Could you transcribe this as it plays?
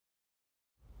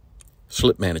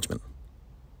Slip management.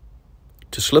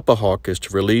 To slip a hawk is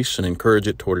to release and encourage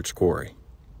it toward its quarry.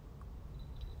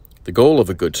 The goal of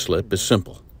a good slip is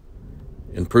simple.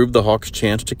 Improve the hawk's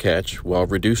chance to catch while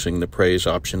reducing the prey's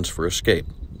options for escape.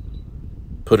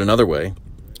 Put another way,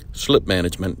 slip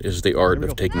management is the art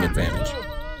of taking advantage.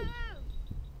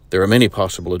 There are many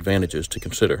possible advantages to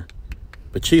consider,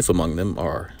 but chief among them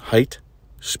are height,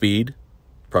 speed,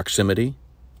 proximity,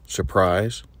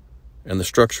 surprise, and the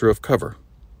structure of cover.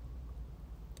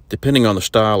 Depending on the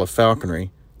style of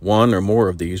falconry, one or more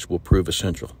of these will prove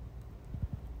essential.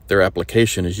 Their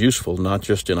application is useful not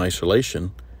just in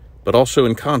isolation, but also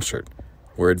in concert,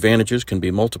 where advantages can be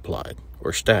multiplied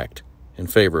or stacked in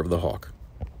favor of the hawk.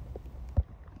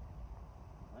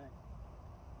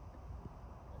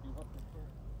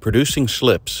 Producing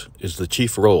slips is the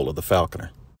chief role of the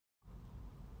falconer.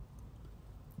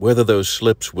 Whether those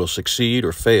slips will succeed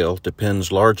or fail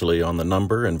depends largely on the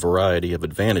number and variety of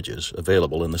advantages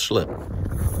available in the slip.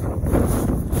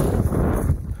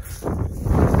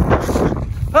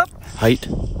 Height,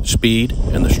 speed,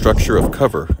 and the structure of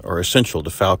cover are essential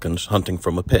to falcons hunting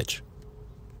from a pitch.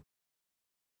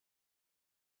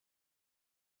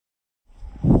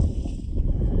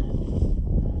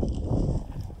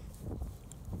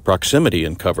 Proximity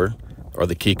and cover are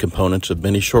the key components of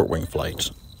many short-wing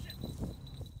flights.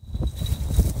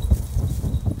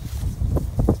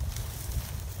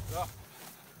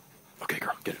 Okay,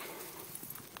 girl, get it.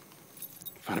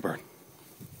 Find a bird.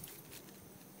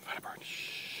 Find a bird.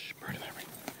 Shh, bird in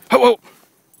there. Whoa!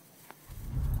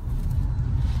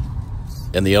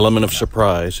 And the element of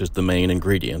surprise is the main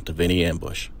ingredient of any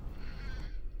ambush.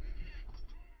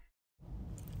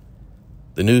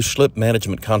 The new slip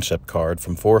management concept card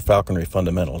from 4 Falconry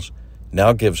Fundamentals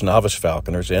now gives novice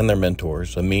falconers and their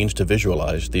mentors a means to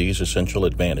visualize these essential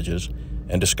advantages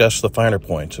and discuss the finer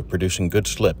points of producing good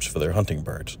slips for their hunting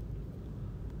birds.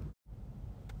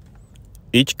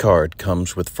 Each card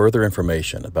comes with further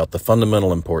information about the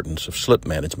fundamental importance of slip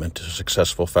management to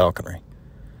successful falconry,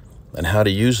 and how to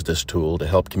use this tool to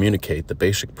help communicate the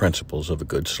basic principles of a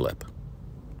good slip.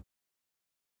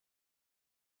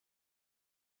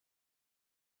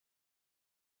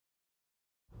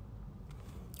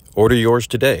 Order yours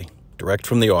today, direct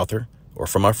from the author or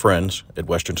from our friends at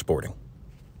Western Sporting.